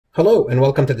Hello and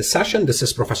welcome to this session. This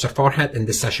is Professor Farhat. In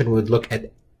this session, we would look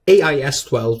at AIS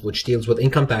 12, which deals with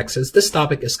income taxes. This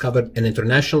topic is covered in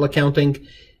international accounting,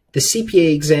 the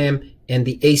CPA exam, and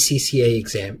the ACCA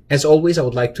exam. As always, I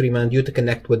would like to remind you to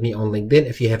connect with me on LinkedIn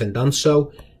if you haven't done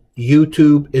so.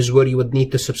 YouTube is where you would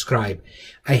need to subscribe.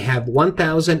 I have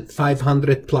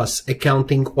 1,500 plus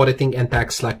accounting, auditing, and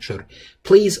tax lecture.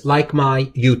 Please like my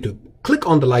YouTube. Click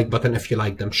on the like button if you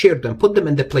like them, share them, put them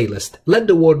in the playlist. Let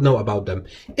the world know about them.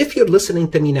 If you're listening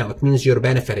to me now, it means you're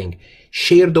benefiting.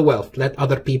 Share the wealth. Let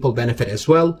other people benefit as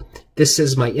well. This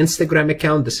is my Instagram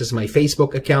account. This is my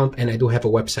Facebook account, and I do have a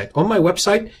website. On my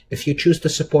website, if you choose to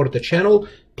support the channel,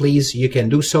 please, you can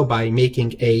do so by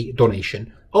making a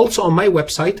donation. Also on my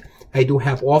website, I do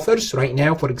have offers right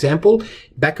now. For example,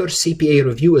 Becker CPA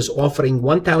Review is offering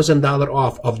 $1,000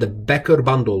 off of the Becker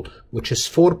bundle, which is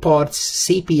 4 parts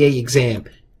CPA exam.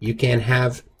 You can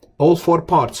have all 4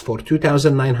 parts for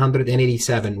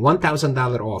 $2,987,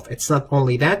 $1,000 off. It's not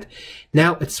only that.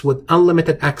 Now it's with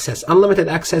unlimited access. Unlimited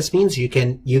access means you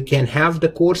can have the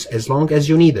course as long as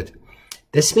you need it.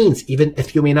 This means even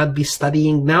if you may not be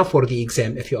studying now for the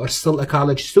exam, if you are still a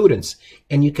college student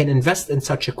and you can invest in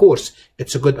such a course,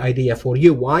 it's a good idea for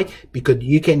you. Why? Because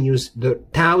you can use the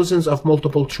thousands of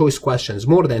multiple choice questions,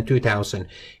 more than 2,000,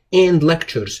 and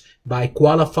lectures by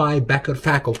qualified Becker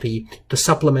faculty to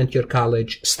supplement your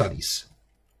college studies.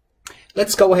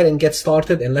 Let's go ahead and get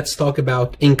started and let's talk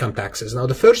about income taxes. Now,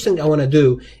 the first thing I want to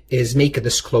do is make a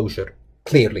disclosure.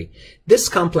 Clearly, this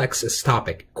complex is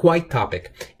quite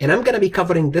topic, and I'm going to be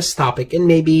covering this topic in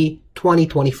maybe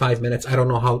 20-25 minutes. I don't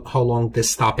know how long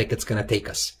this topic is going to take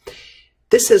us.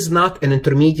 This is not an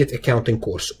intermediate accounting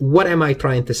course. What am I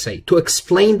trying to say? To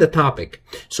explain the topic.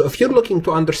 So if you're looking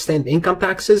to understand income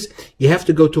taxes, you have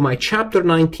to go to my chapter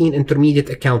 19 intermediate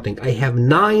accounting. I have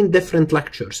 9 different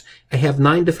lectures. I have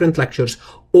 9 different lectures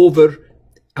over,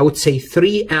 I would say,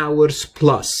 3 hours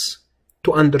plus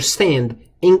to understand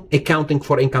in accounting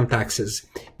for income taxes.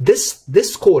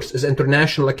 This course is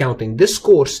international accounting. This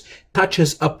course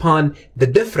touches upon the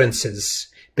differences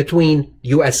between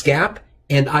US GAAP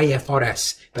and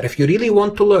IFRS. But if you really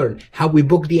want to learn how we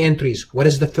book the entries, what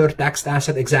is the deferred tax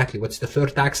asset exactly? What's the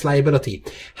deferred tax liability?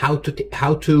 How to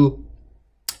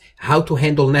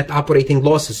handle net operating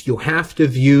losses, you have to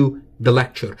view the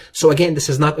lecture. So again, this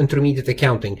is not intermediate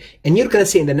accounting. And you're going to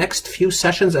see in the next few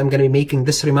sessions, I'm going to be making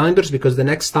this reminders because the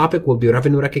next topic will be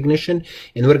revenue recognition.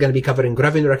 And we're going to be covering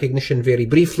revenue recognition very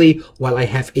briefly while I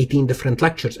have 18 different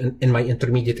lectures in my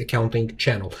intermediate accounting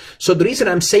channel. So the reason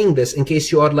I'm saying this, in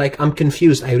case you are like, I'm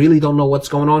confused, I really don't know what's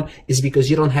going on, is because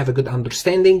you don't have a good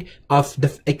understanding of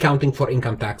the accounting for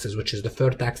income taxes, which is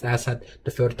deferred tax asset,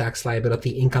 deferred tax liability,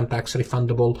 income tax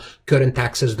refundable, current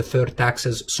taxes, deferred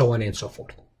taxes, so on and so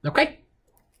forth. Okay.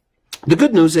 The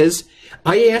good news is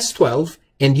IAS 12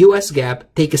 and US GAAP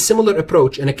take a similar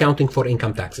approach in accounting for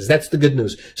income taxes. That's the good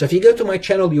news. So if you go to my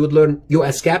channel, you would learn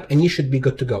US GAAP and you should be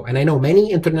good to go. And I know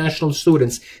many international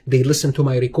students, they listen to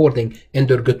my recording and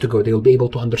they're good to go. They'll be able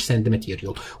to understand the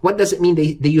material. What does it mean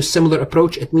they use similar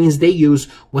approach? It means they use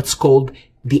what's called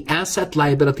the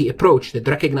asset-liability approach that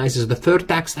recognizes the deferred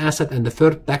tax asset and the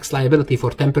deferred tax liability for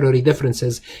temporary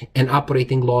differences in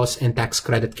operating loss and tax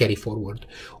credit carry forward.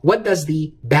 What does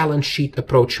the balance sheet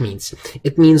approach means?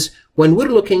 It means when we're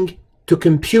looking to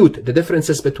compute the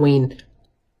differences between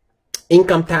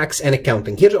income tax and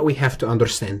accounting, here's what we have to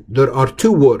understand. There are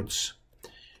 2 words.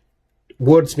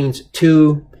 Words means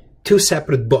two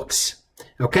separate books.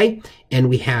 Okay? And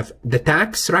we have the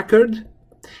tax record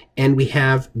and we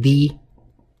have the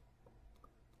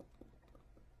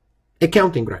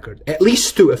accounting record, at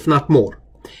least 2, if not more.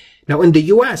 Now in the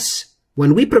US,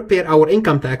 when we prepare our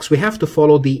income tax, we have to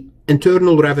follow the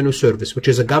Internal Revenue Service, which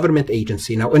is a government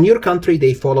agency. Now in your country,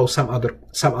 they follow some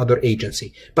other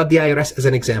agency, but the IRS is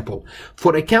an example.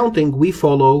 For accounting, we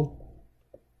follow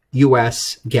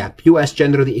US GAAP, US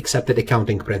Generally Accepted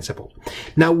Accounting Principle.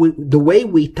 Now the way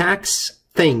we tax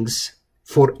things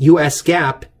for US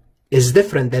GAAP is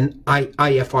different than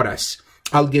IFRS.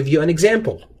 I'll give you an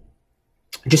example,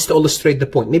 just to illustrate the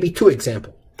point, maybe 2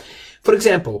 examples. For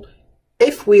example,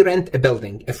 if we rent a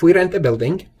building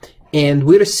and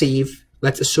we receive,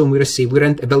 let's assume we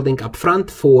rent a building up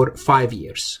front for 5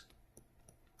 years.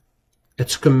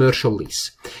 It's a commercial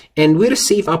lease. And we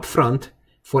receive up front,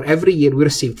 for every year, we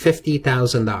receive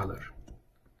 $50,000.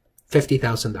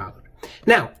 $50,000.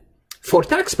 Now, for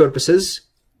tax purposes,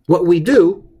 what we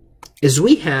do is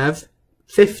we have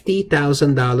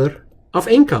 $50,000 of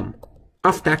income,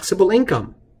 of taxable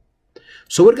income.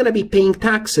 So we're going to be paying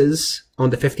taxes on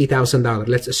the $50,000.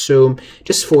 Let's assume,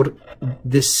 just for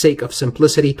the sake of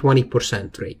simplicity,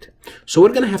 20% rate. So we're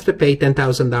going to have to pay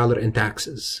 $10,000 in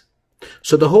taxes.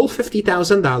 So the whole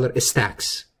 $50,000 is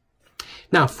tax.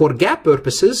 Now, for GAAP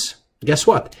purposes, guess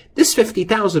what? This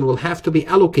 $50,000 will have to be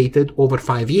allocated over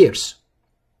 5 years.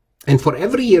 And for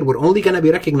every year, we're only going to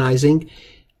be recognizing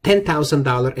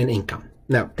 $10,000 in income.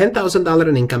 Now, $10,000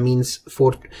 in income means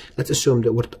for, let's assume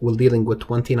that we're dealing with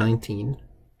 2019.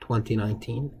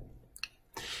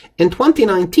 In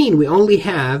 2019, we only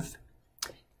have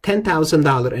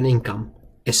 $10,000 in income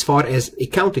as far as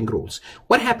accounting rules.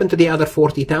 What happened to the other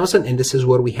 $40,000? And this is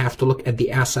where we have to look at the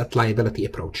asset liability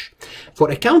approach. For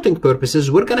accounting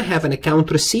purposes, we're going to have an account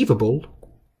receivable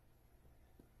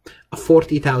of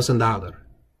 $40,000.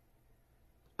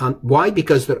 Why?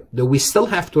 Because we still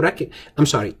have to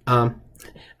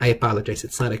I apologize.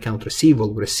 It's not account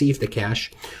receivable. We receive the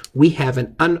cash. We have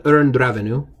an unearned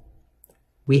revenue.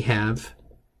 We have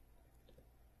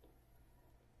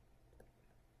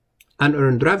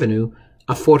unearned revenue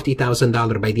of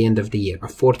 $40,000 by the end of the year,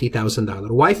 of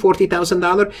 $40,000. Why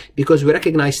 $40,000? Because we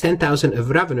recognize $10,000 of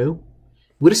revenue.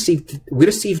 We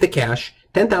received the cash.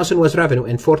 $10,000 was revenue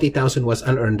and $40,000 was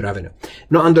unearned revenue.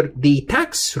 Now, under the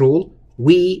tax rule,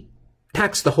 we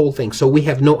tax the whole thing. So we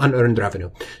have no unearned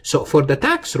revenue. So for the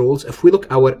tax rules, if we look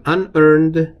our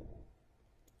unearned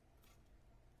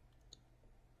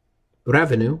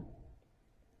revenue,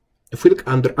 if we look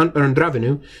under unearned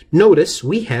revenue, notice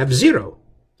we have zero.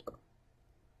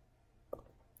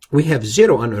 We have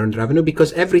zero unearned revenue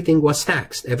because everything was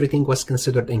taxed. Everything was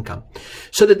considered income.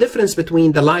 So the difference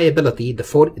between the liability,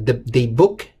 the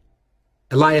book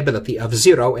liability of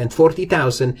 0 and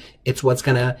 40,000, it's what's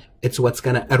gonna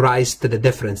arise to the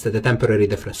difference, to the temporary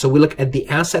difference. So we look at the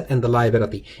asset and the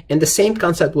liability. And the same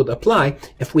concept would apply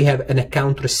if we have an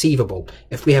account receivable.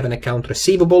 If we have an account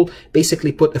receivable,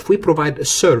 basically if we provide a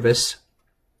service,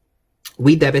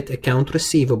 we debit account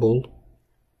receivable.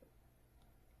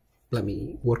 Let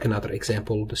me work another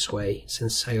example this way,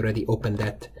 since I already opened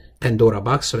that Pandora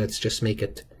box. So let's just make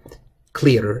it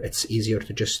clearer. It's easier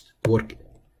to just work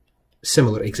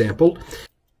similar example.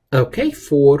 Okay,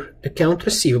 for account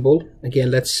receivable,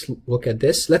 again, let's look at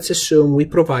this. Let's assume we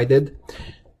provided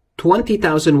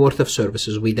 $20,000 worth of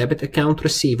services. We debit account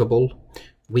receivable,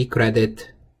 we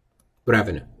credit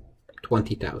revenue,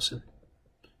 $20,000.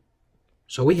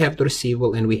 So we have the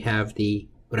receivable and we have the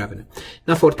revenue.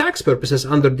 Now, for tax purposes,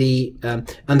 under the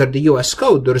U.S.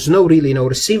 code, there is really no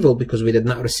receivable because we did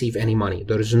not receive any money.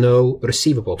 There is no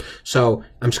receivable. So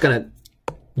I'm just gonna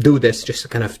do this just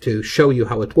kind of to show you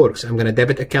how it works. I'm going to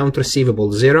debit account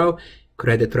receivable 0,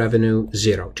 credit revenue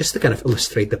 0, just to kind of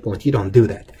illustrate the point. You don't do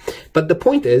that. But the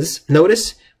point is,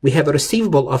 notice we have a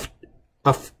receivable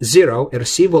of 0, a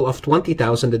receivable of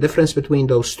 20,000. The difference between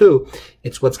those two,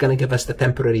 it's what's going to give us the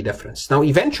temporary difference. Now,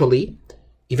 eventually,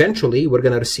 we're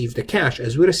going to receive the cash.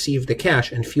 As we receive the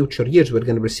cash in future years, we're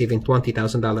going to be receiving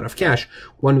 $20,000 of cash.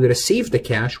 When we receive the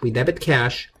cash, we debit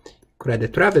cash,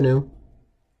 credit revenue.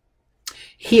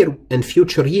 Here, in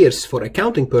future years, for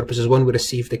accounting purposes, when we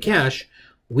receive the cash,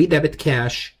 we debit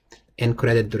cash and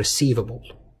credit the receivable.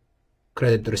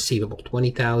 Credit the receivable,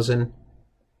 20,000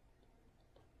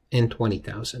 and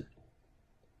 20,000.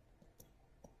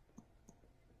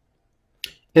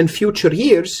 In future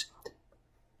years,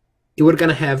 we're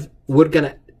gonna have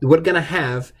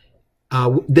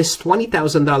this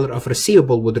 $20,000 of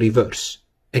receivable would reverse.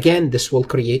 Again, this will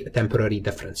create a temporary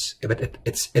difference, but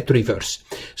it's reverse.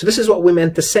 So this is what we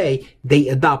meant to say. They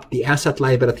adopt the asset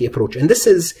liability approach. And this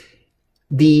is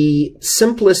the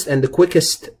simplest and the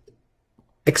quickest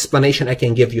explanation I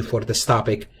can give you for this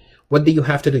topic. What do you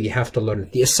have to do? You have to learn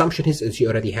it. The assumption is you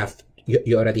already have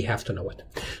to know it.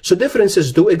 So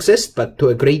differences do exist, but to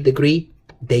a great degree,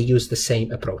 they use the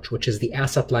same approach, which is the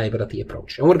asset liability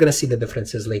approach. And we're going to see the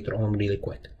differences later on really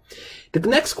quick. The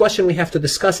next question we have to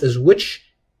discuss is which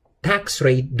tax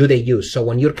rate do they use? So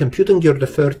when you're computing your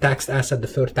deferred tax asset,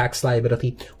 deferred tax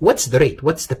liability, what's the rate?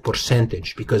 What's the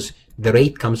percentage? Because the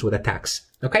rate comes with a tax.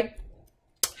 Okay?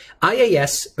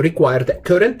 IAS required that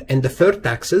current and deferred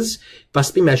taxes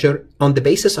must be measured on the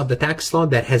basis of the tax law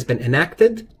that has been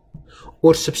enacted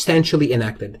or substantially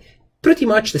enacted. Pretty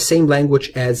much the same language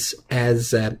as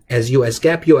US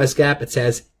GAAP. US GAAP, it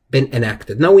says been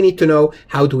enacted. Now we need to know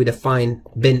how do we define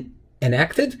been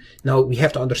enacted. Now we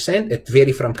have to understand it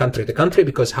varies from country to country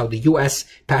because how the US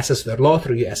passes their law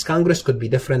through US Congress could be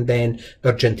different than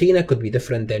Argentina, could be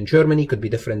different than Germany, could be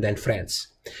different than France.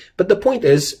 But the point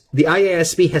is the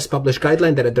IASB has published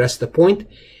guidelines that address the point.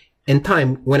 in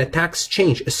time when a tax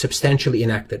change is substantially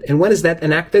enacted. And when is that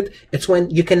enacted? It's when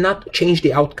you cannot change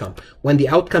the outcome, when the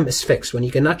outcome is fixed, when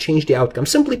you cannot change the outcome.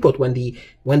 Simply put, when the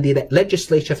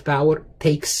legislative power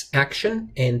takes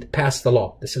action and pass the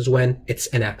law. This is when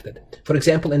it's enacted. For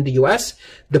example, in the US,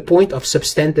 the point of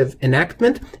substantive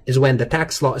enactment is when the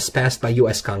tax law is passed by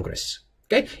US Congress.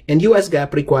 Okay? And US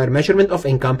GAAP require measurement of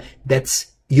income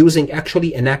that's using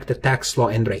actually enacted tax law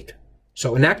and rate.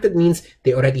 So enacted means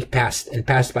they already passed, and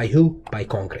passed by who? By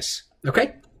Congress.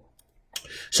 Okay?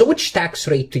 So which tax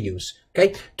rate to use?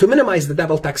 Okay? To minimize the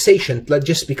double taxation,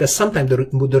 just because sometimes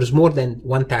there's more than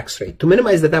one tax rate. To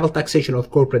minimize the double taxation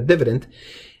of corporate dividend,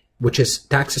 which is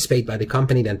taxes paid by the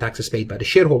company, then taxes paid by the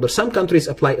shareholder, some countries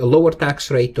apply a lower tax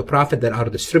rate to profit that are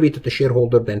distributed to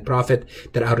shareholder than profit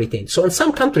that are retained. So in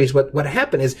some countries, what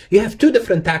happens is you have two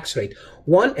different tax rates.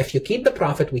 One, if you keep the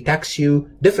profit, we tax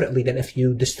you differently than if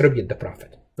you distribute the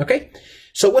profit. Okay?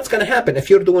 So what's going to happen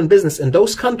if you're doing business in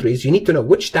those countries? You need to know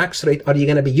which tax rate are you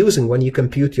going to be using when you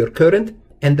compute your current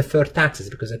and deferred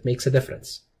taxes, because it makes a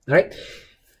difference. All right?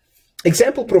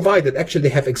 Example provided, actually they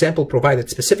have example provided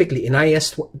specifically in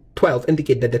IAS 12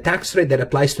 indicate that the tax rate that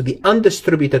applies to the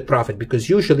undistributed profit, because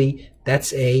usually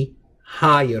that's a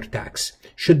higher tax,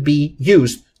 should be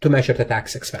used to measure the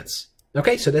tax expense.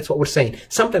 Okay, so that's what we're saying.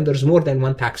 Sometimes there's more than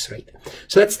one tax rate.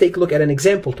 So let's take a look at an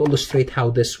example to illustrate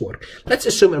how this works. Let's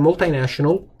assume a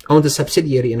multinational owns a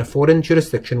subsidiary in a foreign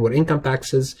jurisdiction where income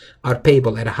taxes are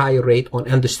payable at a higher rate on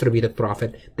undistributed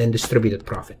profit than distributed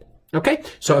profit. Okay,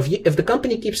 so if the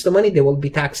company keeps the money, they will be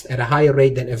taxed at a higher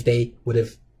rate than if they would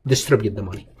have distributed the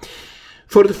money.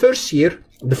 For the first year,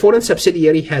 the foreign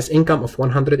subsidiary has income of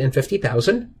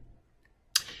 $150,000.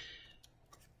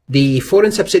 The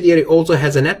foreign subsidiary also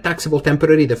has a net taxable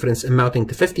temporary difference amounting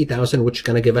to $50,000, which is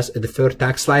going to give us a deferred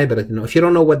tax liability. Now, if you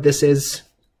don't know what this is,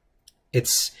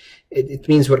 it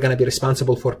means we're going to be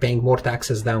responsible for paying more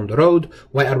taxes down the road.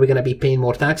 Why are we going to be paying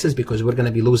more taxes? Because we're going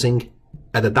to be losing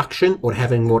a deduction or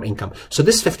having more income. So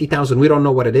this $50,000, we don't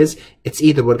know what it is. It's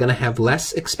either we're going to have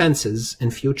less expenses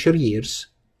in future years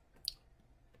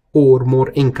or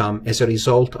more income as a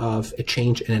result of a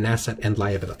change in an asset and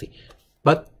liability.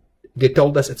 But they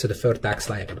told us it's a deferred tax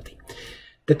liability.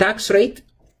 The tax rate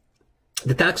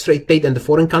paid in the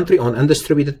foreign country on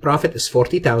undistributed profit is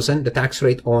 $40,000. The tax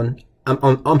rate on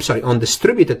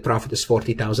distributed profit is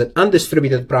 $40,000.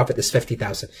 Undistributed profit is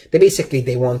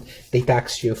 $50,000. They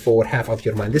tax you for half of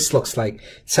your money. This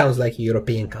sounds like a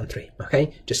European country.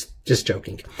 Okay, just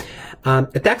joking. A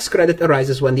tax credit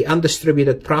arises when the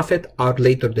undistributed profit are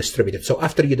later distributed. So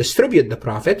after you distribute the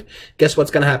profit, guess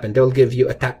what's going to happen? They'll give you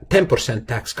a 10%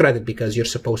 tax credit because you're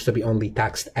supposed to be only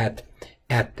taxed at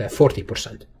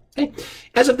 40%. Okay.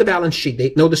 As of the balance sheet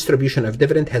date, no distribution of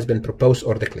dividend has been proposed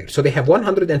or declared. So they have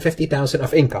 $150,000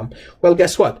 of income. Well,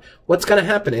 guess what? What's going to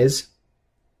happen is,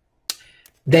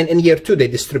 then in year 2, they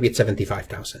distribute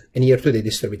 $75,000. In year 2, they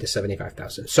distribute the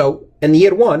 $75,000. So in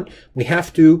year 1, we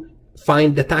have to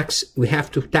find the tax. We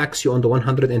have to tax you on the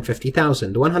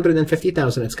 $150,000. The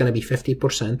 $150,000, it's going to be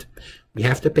 50%. We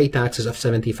have to pay taxes of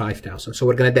 $75,000. So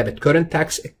we're going to debit current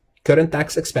tax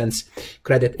expense,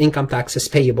 credit income taxes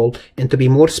payable, and to be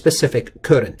more specific,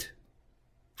 current.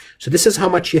 So this is how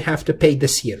much you have to pay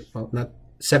this year. Well, not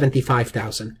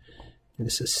 $75,000.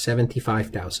 This is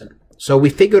 $75,000. So we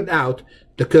figured out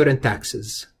the current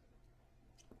taxes.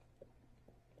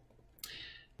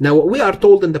 Now, what we are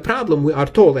told in the problem, we are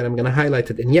told, and I'm going to highlight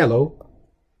it in yellow,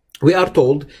 we are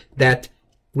told that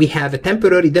we have a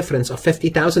temporary difference of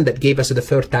 $50,000 that gave us a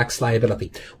deferred tax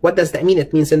liability. What does that mean?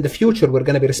 It means in the future, we're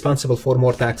going to be responsible for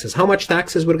more taxes. How much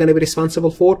taxes we're going to be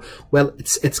responsible for? Well,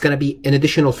 it's going to be an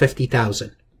additional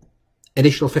 $50,000.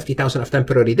 Additional $50,000 of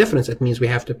temporary difference. It means we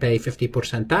have to pay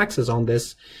 50% taxes on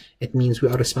this. It means we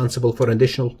are responsible for an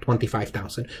additional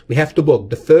 $25,000. We have to book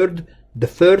deferred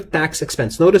tax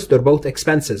expense. Notice they're both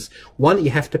expenses. One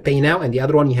you have to pay now, and the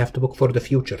other one you have to book for the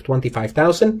future,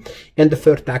 $25,000, and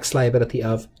deferred tax liability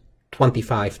of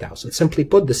 $25,000. Simply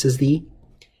put, this is the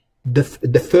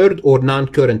deferred or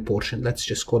non-current portion. Let's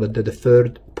just call it the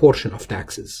deferred portion of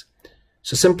taxes.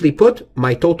 So simply put,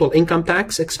 my total income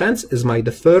tax expense is my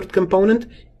deferred component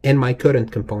and my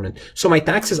current component. So my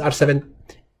taxes are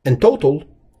in total,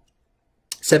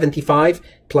 75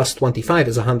 plus 25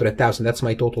 is 100,000. That's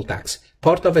my total tax.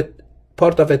 Part of it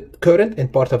current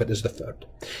and part of it is deferred.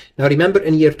 Now remember,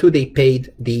 in year 2, they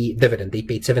paid the dividend. They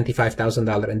paid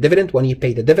 $75,000 in dividend. When you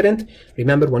pay the dividend,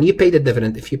 remember, when you pay the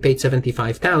dividend, if you paid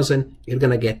 $75,000, you're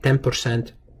going to get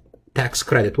 10% tax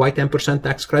credit. Why 10%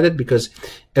 tax credit? Because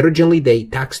originally they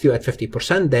taxed you at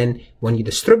 50%. Then when you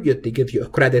distribute, they give you a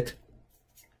credit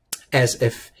as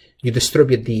if you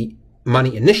distribute the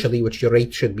money initially, which your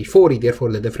rate should be 40, therefore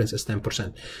the difference is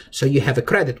 10%. So you have a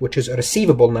credit, which is a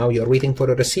receivable now. You're waiting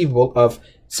for a receivable of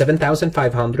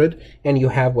 $7,500, and you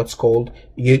have what's called,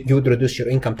 you would reduce your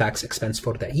income tax expense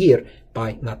for that year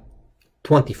by not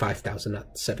 $25,000,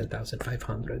 not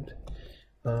 $7,500.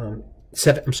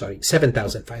 I'm sorry,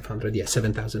 $7,500. Yeah,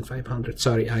 $7,500.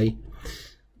 Sorry, I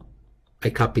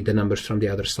copied the numbers from the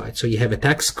other slide. So you have a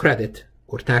tax credit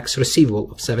or tax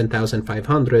receivable of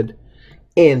 $7,500,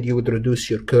 and you would reduce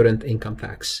your current income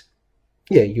tax.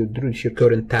 Yeah, you would reduce your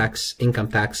current income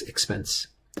tax expense.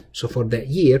 So for that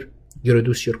year, you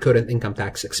reduce your current income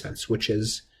tax expense, which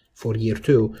is for year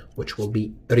 2, which will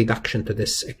be a reduction to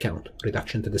this account,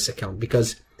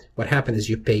 because what happened is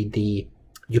you paid the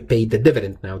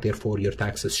dividend now, therefore your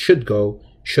taxes should go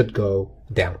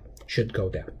down.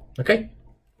 Okay.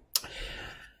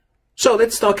 So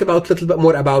let's talk about a little bit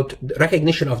more about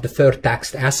recognition of deferred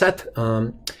taxed asset.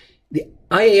 The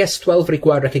IAS 12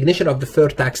 require recognition of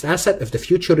deferred taxed asset if the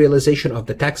future realization of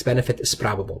the tax benefit is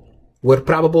probable, where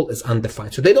probable is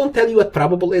undefined. So they don't tell you what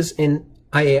probable is in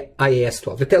IAS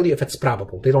 12. They tell you if it's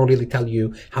probable. They don't really tell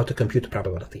you how to compute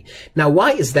probability. Now,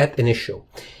 why is that an issue?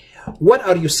 What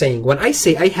are you saying? When I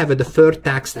say I have a deferred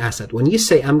taxed asset, when you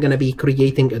say I'm going to be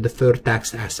creating a deferred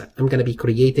taxed asset, it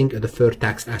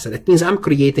means I'm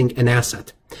creating an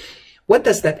asset. What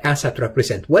does that asset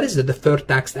represent? What is the deferred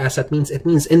taxed asset means? It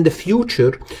means in the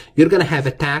future, you're going to have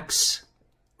a tax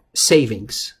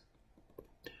savings.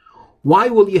 Why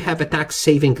will you have a tax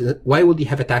saving? Why would you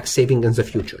have a tax saving in the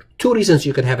future? 2 reasons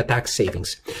you could have a tax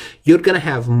savings. You're going to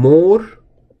have more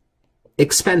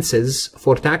expenses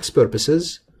for tax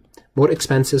purposes. That's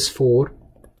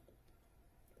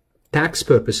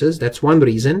one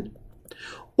reason.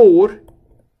 Or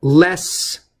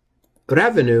less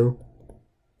revenue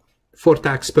for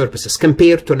tax purposes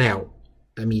compared to now.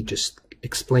 Let me just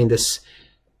explain this.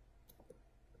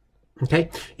 Okay,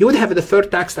 you would have a deferred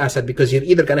tax asset because you're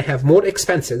either going to have more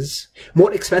expenses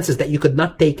that you could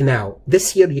not take now.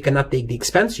 This year you cannot take the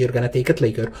expense, you're going to take it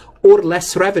later, or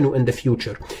less revenue in the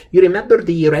future. You remember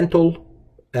the rental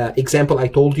example I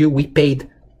told you? We paid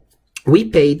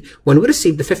when we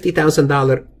received the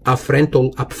 $50,000 of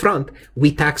rental upfront,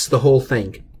 we taxed the whole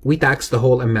thing. We taxed the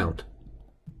whole amount.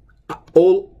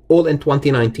 All in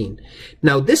 2019.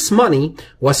 Now this money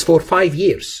was for 5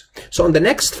 years. So in the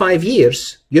next 5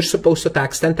 years, you're supposed to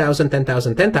tax 10,000,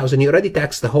 10,000, 10,000. You already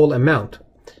taxed the whole amount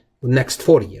next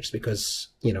 4 years because,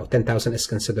 10,000 is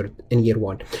considered in year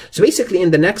 1. So basically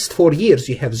in the next 4 years,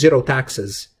 you have zero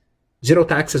taxes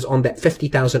on that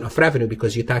 50,000 of revenue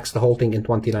because you taxed the whole thing in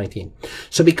 2019.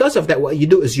 So because of that, what you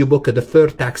do is you book a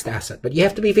deferred taxed asset, but you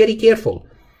have to be very careful.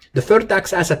 Deferred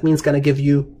tax asset means going to give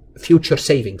you future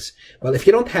savings. Well, if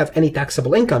you don't have any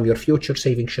taxable income, your future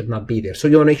savings should not be there. So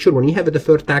you want to make sure when you have a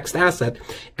deferred taxed asset,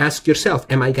 ask yourself,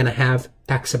 am I going to have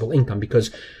taxable income?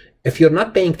 Because if you're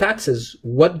not paying taxes,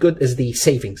 what good is the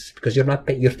savings? Because you're not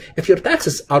paying if your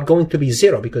taxes are going to be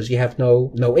zero because you have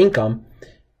no income,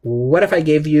 what if I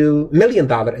gave you $1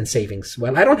 million in savings?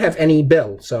 Well, I don't have any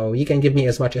bill, so you can give me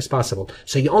as much as possible.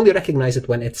 So you only recognize it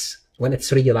when it's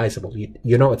realizable.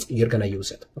 You're going to use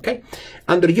it. Okay.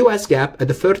 Under US GAAP, a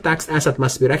deferred tax asset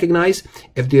must be recognized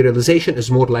if the realization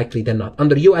is more likely than not.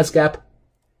 Under US GAAP,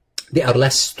 they are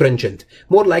less stringent.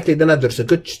 More likely than not, there's a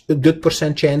good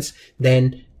percent chance,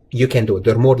 then you can do it.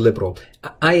 They're more liberal.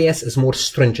 IAS is more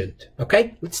stringent.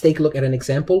 Okay. Let's take a look at an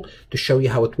example to show you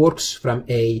how it works from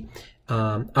a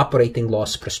operating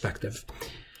loss perspective.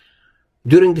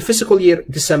 During the fiscal year,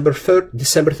 December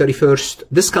 31st,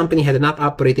 this company had a net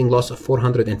operating loss of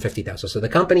 $450,000. So the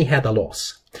company had a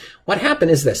loss. What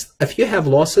happened is this. If you have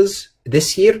losses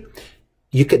this year,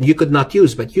 you could not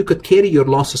use, but you could carry your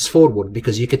losses forward.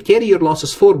 Because you could carry your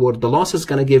losses forward, the loss is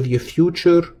going to give you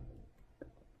future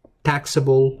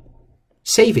taxable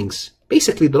savings.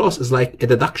 Basically, the loss is like a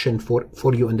deduction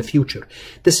for you in the future.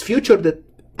 This future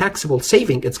taxable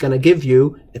saving, it's going to give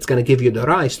you the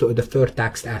rise to a deferred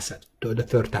taxed asset. So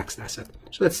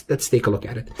let's take a look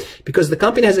at it. Because the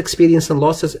company has experienced some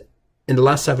losses in the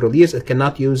last several years, it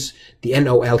cannot use the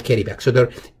NOL carryback. So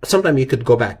sometimes you could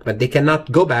go back, but they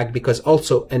cannot go back because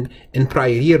also in prior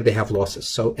year they have losses.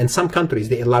 So in some countries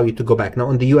they allow you to go back. Now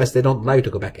in the US they don't allow you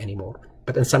to go back anymore,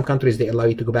 but in some countries they allow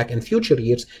you to go back in future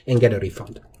years and get a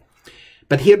refund.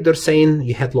 But here they're saying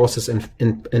you had losses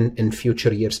in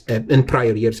future years, in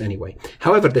prior years anyway.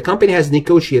 However, the company has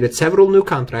negotiated several new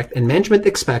contracts and management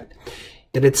expect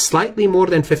that it's slightly more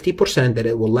than 50% that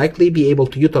it will likely be able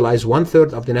to utilize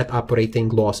 1/3 of the net operating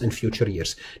loss in future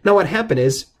years. Now what happened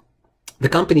is the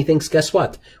company thinks, guess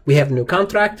what? We have a new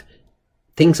contract.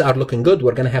 things are looking good,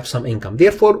 we're going to have some income.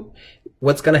 Therefore,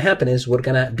 what's going to happen is we're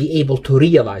going to be able to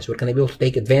realize, we're going to be able to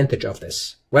take advantage of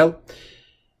this. Well,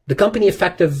 the company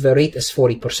effective rate is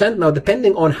 40%. Now,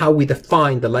 depending on how we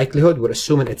define the likelihood, we're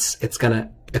assuming it's going to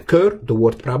occur, the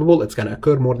word probable, it's going to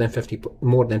occur more than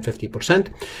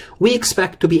 50%. We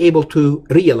expect to be able to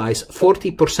realize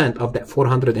 40% of that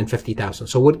 450,000.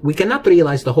 So we cannot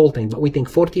realize the whole thing, but we think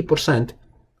 40%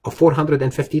 of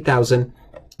 450,000,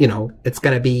 you know, it's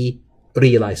going to be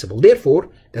realizable. Therefore,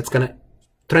 that's going to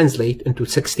translate into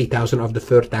 60,000 of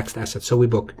deferred tax assets. So we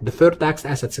book deferred tax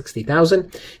asset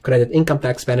 60,000, credit income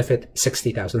tax benefit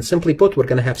 60,000. Simply put,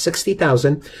 we're going to have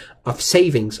 60,000 of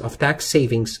savings, of tax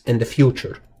savings in the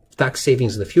future. Tax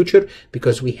savings in the future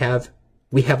because we have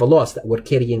a loss that we're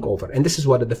carrying over. And this is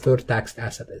what a deferred tax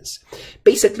asset is.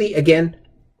 Basically, again,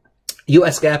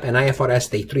 US GAAP and IFRS,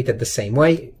 they treat it the same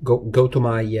way. Go to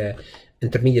my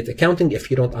intermediate accounting if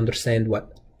you don't understand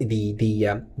what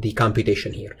the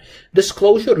computation here.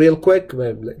 Disclosure, real quick,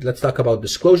 let's talk about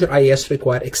disclosure. IAS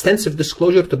require extensive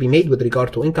disclosure to be made with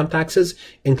regard to income taxes,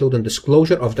 including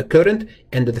disclosure of the current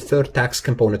and the deferred tax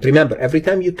component. Remember, every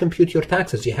time you compute your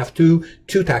taxes, you have two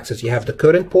taxes. You have the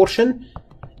current portion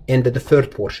and the deferred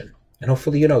portion. And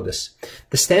hopefully you know this.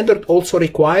 The standard also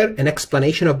require an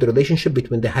explanation of the relationship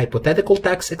between the hypothetical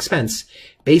tax expense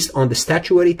based on the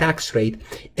statutory tax rate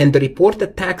and the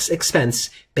reported tax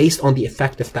expense based on the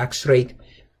effective tax rate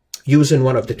using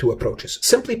one of the two approaches.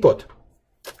 Simply put,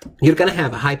 you're going to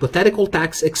have a hypothetical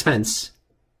tax expense,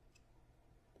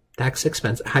 a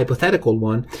hypothetical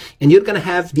one, and you're going to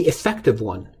have the effective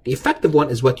one. The effective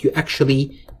one is what you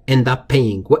actually end up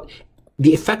paying.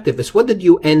 The effective is what did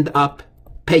you end up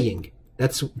paying.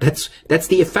 That's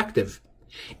the effective.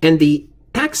 And the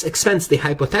tax expense, the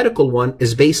hypothetical one,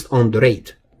 is based on the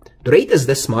rate. The rate is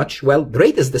this much. Well, the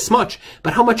rate is this much,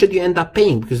 but how much did you end up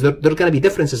paying? Because there are going to be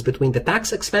differences between the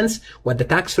tax expense, what the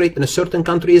tax rate in a certain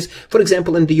country is. For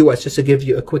example, in the US, just to give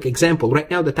you a quick example, right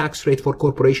now the tax rate for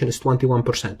corporation is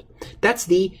 21%. That's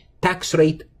the tax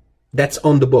rate that's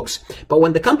on the books. But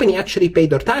when the company actually paid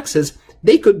their taxes,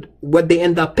 what they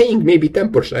end up paying maybe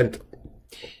 10%.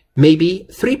 Maybe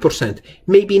 3%,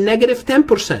 maybe negative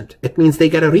 10%. It means they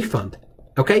get a refund.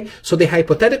 Okay? So the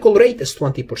hypothetical rate is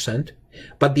 20%,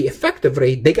 but the effective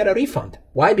rate, they get a refund.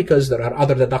 Why? Because there are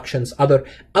other deductions, other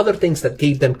things that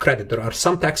gave them credit. There are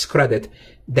some tax credit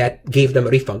that gave them a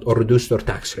refund or reduced their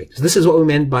tax rate. So this is what we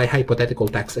meant by hypothetical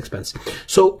tax expense.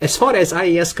 So as far as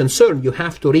IAS concerned, you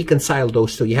have to reconcile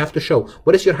those two. You have to show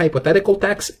what is your hypothetical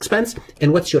tax expense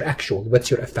and what's your actual, what's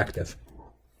your effective.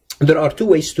 There are two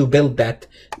ways to build that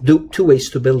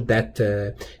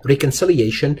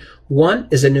reconciliation. One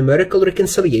is a numerical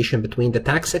reconciliation between the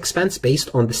tax expense based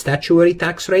on the statutory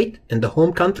tax rate in the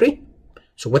home country.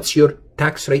 So what's your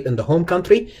tax rate in the home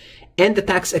country? And the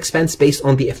tax expense based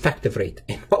on the effective rate.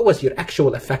 And what was your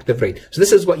actual effective rate? So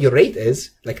this is what your rate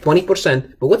is, like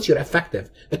 20%, but what's your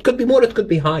effective? It could be more, it could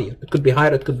be higher. It could be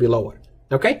higher, it could be lower.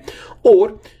 Okay?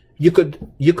 Or you could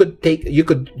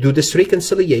do this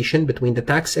reconciliation between the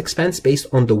tax expense based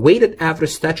on the weighted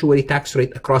average statutory tax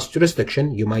rate across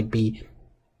jurisdiction. You might be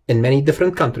in many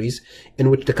different countries in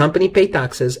which the company pay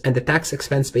taxes, and the tax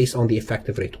expense based on the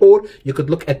effective rate. Or you could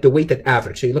look at the weighted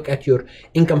average. So you look at your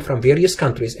income from various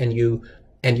countries and you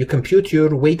compute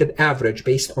your weighted average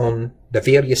based on the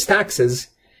various taxes,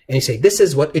 and you say, this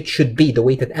is what it should be, the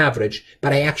weighted average,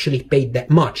 but I actually paid that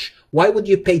much. Why would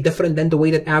you pay different than the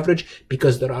weighted average?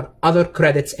 Because there are other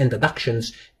credits and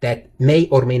deductions that may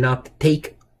or may not be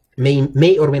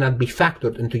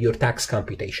factored into your tax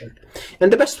computation.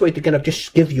 And the best way to kind of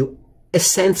just give you a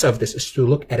sense of this is to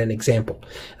look at an example.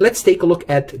 Let's take a look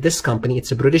at this company.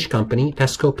 It's a British company,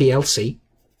 Tesco PLC,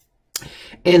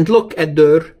 and look at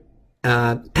their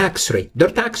tax rate. Their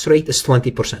tax rate is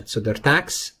 20%. So their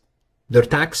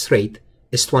tax rate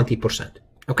is 20%.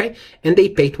 Okay? And they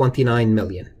pay 29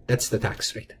 million. That's the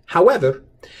tax rate. However,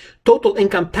 total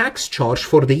income tax charge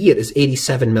for the year is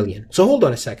 87 million. So hold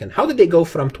on a second. How did they go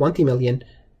from 20 million,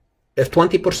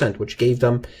 20%, which gave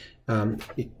them,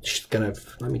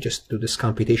 let me just do this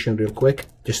computation real quick,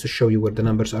 just to show you where the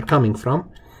numbers are coming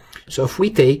from. So if we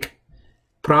take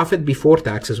profit before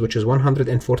taxes, which is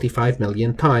 145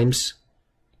 million, times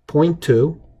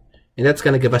 0.2, and that's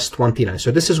going to give us 29.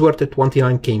 So this is where the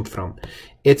 29 came from.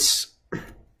 It's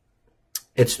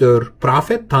their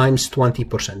profit times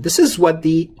 20%.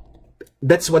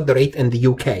 That's what the rate in the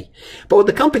UK. But what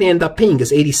the company ended up paying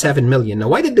is 87 million. Now,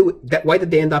 why did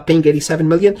they end up paying 87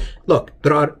 million? Look,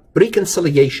 there are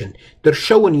reconciliation. They're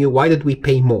showing you why did we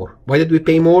pay more. Why did we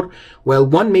pay more? Well,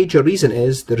 one major reason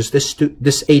is there's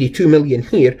this 82 million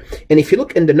here. And if you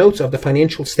look in the notes of the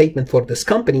financial statement for this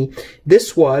company,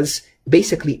 this was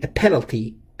basically a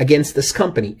penalty against this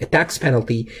company, a tax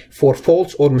penalty for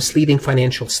false or misleading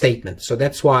financial statements. So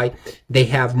that's why they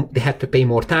had to pay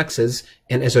more taxes,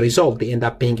 and as a result, they end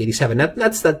up paying 87.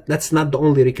 That's not the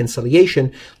only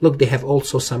reconciliation. Look, they have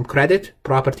also some credit,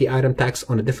 property item tax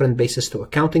on a different basis to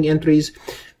accounting entries,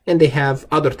 and they have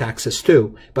other taxes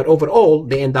too. But overall,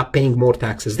 they end up paying more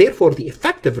taxes. Therefore, the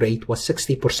effective rate was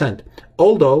 60%,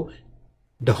 although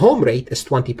the home rate is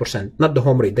 20%, not the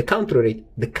home rate, the country rate.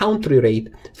 The country rate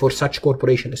for such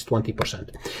corporation is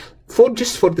 20%.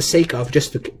 Just for the sake of,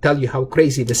 just to tell you how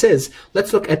crazy this is,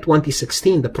 let's look at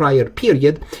 2016, the prior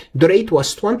period. The rate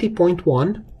was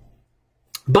 20.1,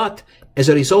 but as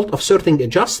a result of certain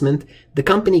adjustment, the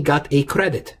company got a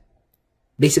credit.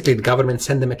 Basically, the government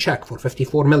sent them a check for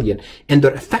 54 million, and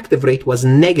their effective rate was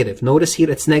negative. Notice here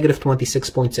it's negative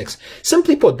 26.6.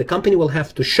 Simply put, the company will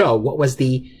have to show what was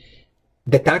the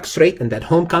tax rate in that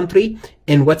home country,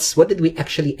 and what did we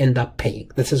actually end up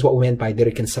paying. This is what we meant by the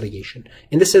reconciliation.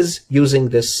 And this is using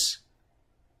this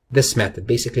method,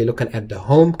 basically looking at the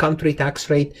home country tax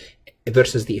rate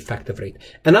versus the effective rate.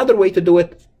 Another way to do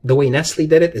it, the way Nestle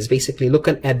did it, is basically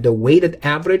looking at the weighted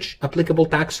average applicable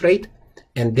tax rate,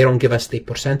 and they don't give us the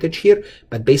percentage here,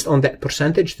 but based on that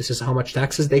percentage, this is how much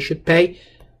taxes they should pay,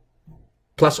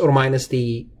 plus or minus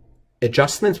the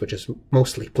adjustments, which is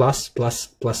mostly plus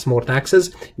more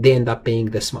taxes, they end up paying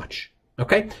this much.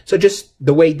 Okay, so just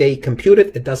the way they compute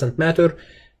it, it doesn't matter.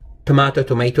 Tomato,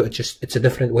 it's a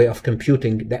different way of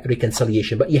computing that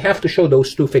reconciliation. But you have to show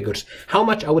those two figures. How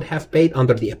much I would have paid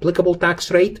under the applicable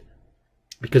tax rate,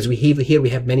 because we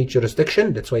have many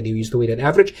jurisdictions, that's why they use the weighted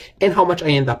average, and how much I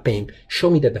end up paying.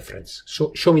 Show me the difference.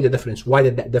 So show me the difference. Why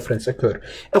did that difference occur?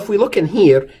 If we look in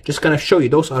here, just kind of show you,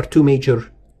 those are two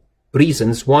major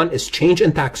reasons. One is change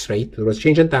in tax rate. There was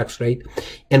change in tax rate,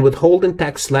 and withholding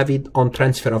tax levied on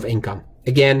transfer of income.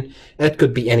 Again, it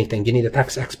could be anything. You need a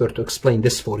tax expert to explain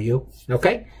this for you.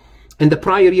 Okay. In the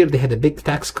prior year, they had a big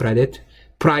tax credit,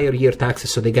 prior year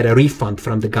taxes, so they get a refund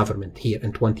from the government here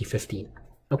in 2015.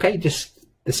 Okay. This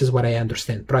is what I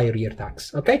understand. Prior year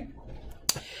tax. Okay.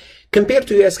 Compared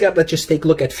to US GAAP, let's just take a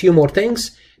look at a few more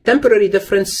things. Temporary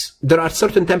difference. There are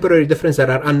certain temporary differences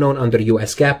that are unknown under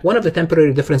US GAAP. One of the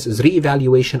temporary differences is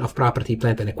reevaluation of property,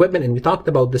 plant, and equipment. And we talked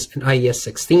about this in IAS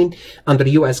 16. Under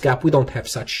US GAAP, we don't have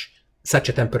such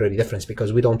a temporary difference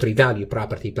because we don't revalue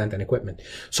property, plant, and equipment.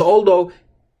 So although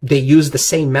they use the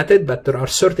same method, but there are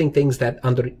certain things that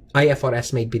under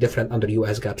IFRS may be different under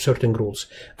US GAAP, certain rules.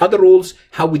 Other rules,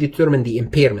 how we determine the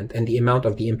impairment and the amount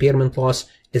of the impairment loss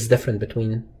is different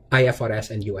between IFRS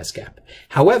and US GAAP.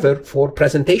 However, for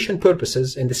presentation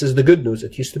purposes, and this is the good news,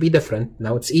 it used to be different,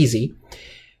 now it's easy.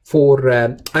 For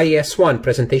IAS 1,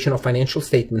 presentation of financial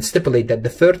statements, stipulate that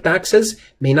deferred taxes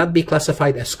may not be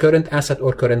classified as current asset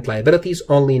or current liabilities,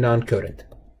 only non-current.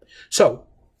 So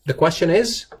the question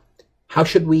is, how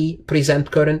should we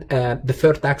present current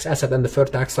deferred tax asset and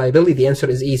deferred tax liability? The answer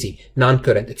is easy,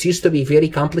 non-current. It used to be very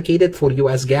complicated for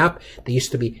US GAAP. There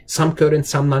used to be some current,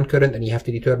 some non-current, and you have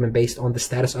to determine based on the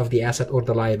status of the asset or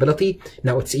the liability.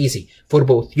 Now it's easy. For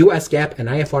both US GAAP and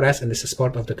IFRS, and this is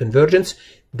part of the convergence,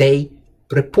 they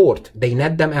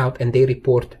net them out, and they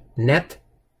report net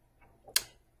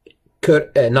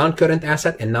non-current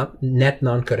asset and net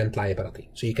non-current liability.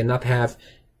 So you cannot have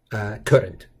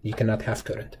current. You cannot have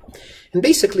current. And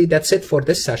basically that's it for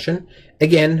this session.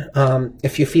 Again,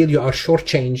 if you feel you are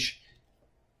shortchanged,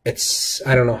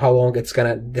 I don't know how long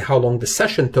the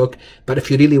session took, but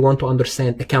if you really want to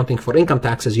understand accounting for income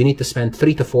taxes, you need to spend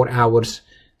 3 to 4 hours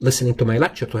listening to my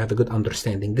lecture to have a good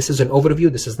understanding. This is an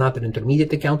overview. This is not an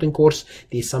intermediate accounting course.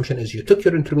 The assumption is you took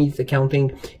your intermediate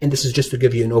accounting, and this is just to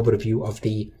give you an overview of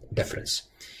the difference.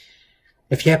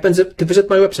 If you happen to visit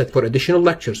my website for additional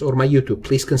lectures or my YouTube,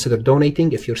 please consider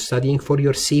donating if you're studying for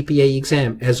your CPA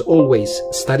exam. As always,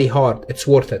 study hard. It's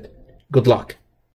worth it. Good luck.